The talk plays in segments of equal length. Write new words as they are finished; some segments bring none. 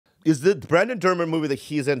Is the Brandon Dermer movie that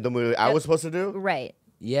he's in the movie I was supposed to do? Right.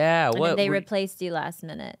 Yeah. And What? then they replaced you last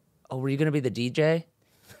minute. Oh, were you gonna be the DJ?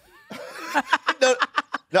 No,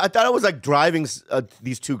 I thought I was like driving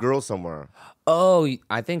these two girls somewhere. Oh,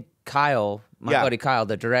 I think Kyle, my Yeah. buddy Kyle,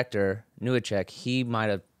 the director, Newacek, he might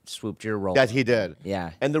have swooped your role. That he did.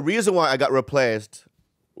 Yeah. And the reason why I got replaced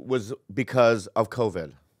was because of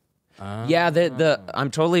COVID. Yeah, the I'm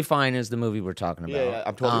Totally Fine is the movie we're talking about. Yeah,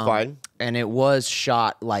 I'm totally fine. And it was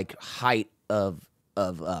shot like height of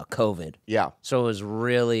COVID. Yeah. So it was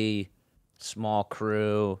really small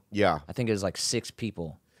crew. Yeah. I think it was like 6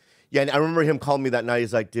 people. Yeah, and I remember him calling me that night.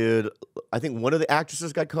 He's like, dude, I think one of the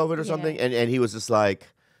actresses got COVID or something. And he was just like,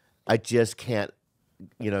 I just can't,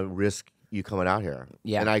 risk you coming out here.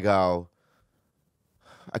 Yeah. And I go,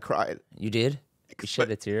 I cried. You did? You shed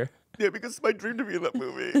a tear? Yeah, because it's my dream to be in that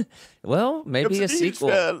movie. Well, maybe I'm a such a huge sequel.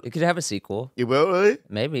 fan. It could have a sequel. You will, really?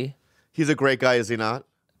 Maybe. He's a great guy, is he not?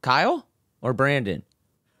 Kyle or Brandon?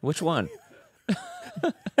 Which one? Why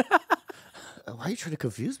are you trying to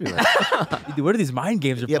confuse me like that? What are these mind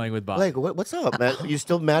games you're playing with Bob? Like, what's up, man? You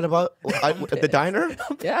still mad about at the diner?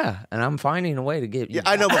 Yeah, and I'm finding a way to get you. Yeah,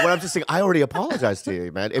 I know, but what I'm just saying, I already apologized to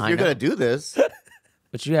you, man. If you're going to do this.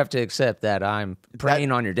 But you have to accept that I'm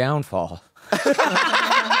preying on your downfall.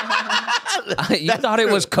 You thought it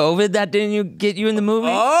was COVID that didn't get you in the movie?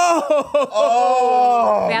 Wait,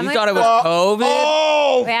 I'm You gonna thought it was call-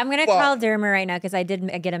 COVID? Wait, I'm gonna call Dermer right now because I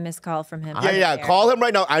did get a missed call from him. Yeah, call him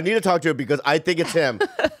right now. I need to talk to him because I think it's him.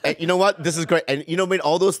 And you know what? This is great. And you know what I mean?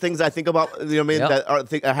 All those things I think about, Yep.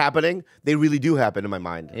 that are happening, they really do happen in my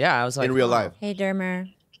mind. Yeah, I was like, in real oh. life. Hey,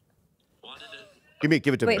 Dermer. Give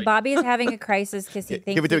it to me. Wait, Bobby's having a crisis because he Give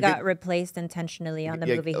thinks it to he me. got replaced intentionally on the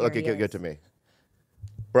movie. Here Okay, he give is. it to me.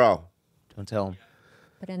 Bro. Don't tell him.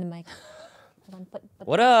 Put it in the mic. Hold on, put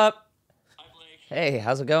What up? Hey,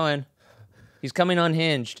 how's it going? He's coming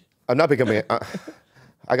unhinged. I'm not becoming.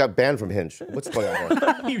 I got banned from Hinge. What's going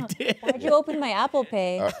on here? You did. Why'd you open my Apple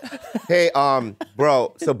Pay? Hey,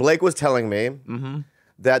 bro. So Blake was telling me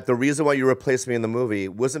that the reason why you replaced me in the movie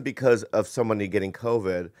wasn't because of somebody getting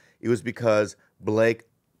COVID. It was because Blake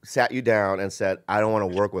sat you down and said, "I don't want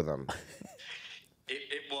to work with him." It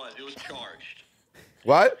was charged.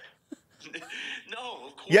 What? No,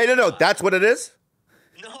 of course. Yeah, no. not. That's what it is.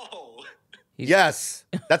 No. Yes,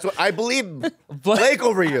 that's what I believe. Blake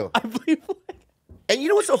over you. I believe. And you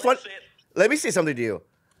know what's so fun? Say it. Let me say something to you.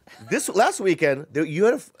 This last weekend, you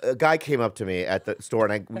had a guy came up to me at the store,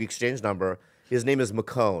 and we exchanged number. His name is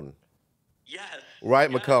McCone. Yes.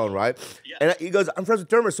 Right, yes. McCone, right? Yes. And he goes, I'm friends with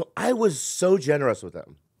Dermer, so I was so generous with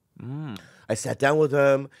him. I sat down with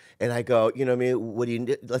him, and I go, you know what I mean? What do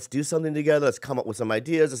you? Let's do something together. Let's come up with some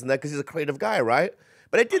ideas, this and that, because he's a creative guy, right?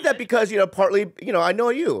 But I did that because, partly, I know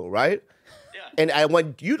you, right? Yeah. And I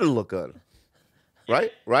want you to look good,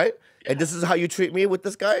 right? Right? And this is how you treat me with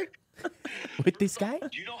this guy? With this guy?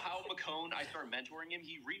 Do you know how McCone, I started mentoring him?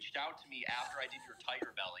 He reached out to me after I did your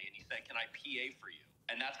tiger belly, and he said, "Can I PA for you?"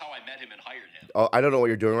 And that's how I met him and hired him. Oh, I don't know what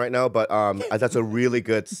you're doing right now, but that's a really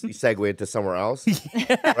good segue into somewhere else.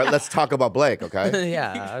 Right, let's talk about Blake, okay?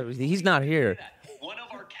 Yeah, he's not here. One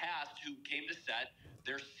of our cast who came to set,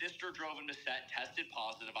 their sister drove him to set, tested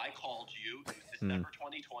positive. I called you. It was December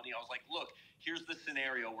 2020. I was like, look, here's the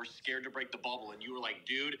scenario. We're scared to break the bubble. And you were like,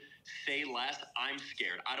 dude, say less. I'm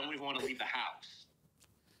scared. I don't even want to leave the house.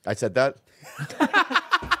 I said that?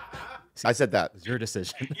 I said that. It's your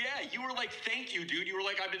decision. Yeah, you were like, thank you, dude. You were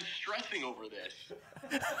like, I've been stressing over this.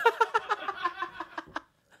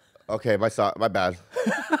 Okay, my bad.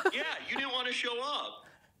 Yeah, you didn't want to show up.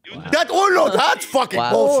 It was That's fucking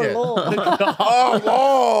Wow. bullshit.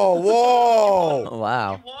 Oh, whoa.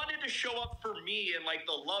 Wow. You wanted to show up for me in like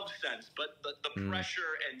the love sense, but the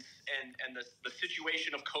pressure and the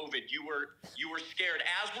situation of COVID, you were scared,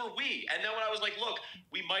 as were we. And then when I was like, look,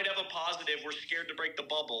 we might have a positive, we're scared to break the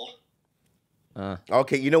bubble.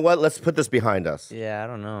 Okay, you know what? Let's put this behind us. Yeah, I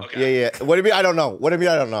don't know. Okay. Yeah. What do you mean I don't know? What do you mean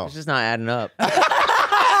I don't know? It's just not adding up. All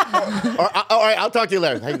right, I'll talk to you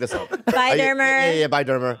later. Hang this up. Bye, Dermer. Yeah, bye,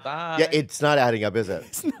 Dermer. Bye. Yeah, it's not adding up, is it?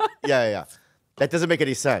 It's not. Yeah. That doesn't make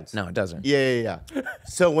any sense. No, it doesn't. Yeah.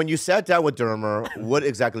 So when you sat down with Dermer, what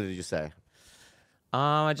exactly did you say?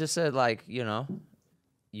 I just said, like, you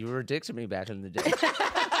were a dick to me back in the day.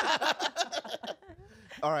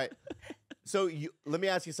 All right. So let me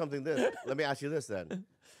ask you something. Let me ask you this then.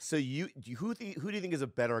 So who do you think is a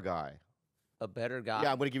better guy? A better guy.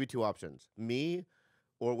 Yeah, I'm going to give you two options. Me,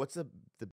 or what's the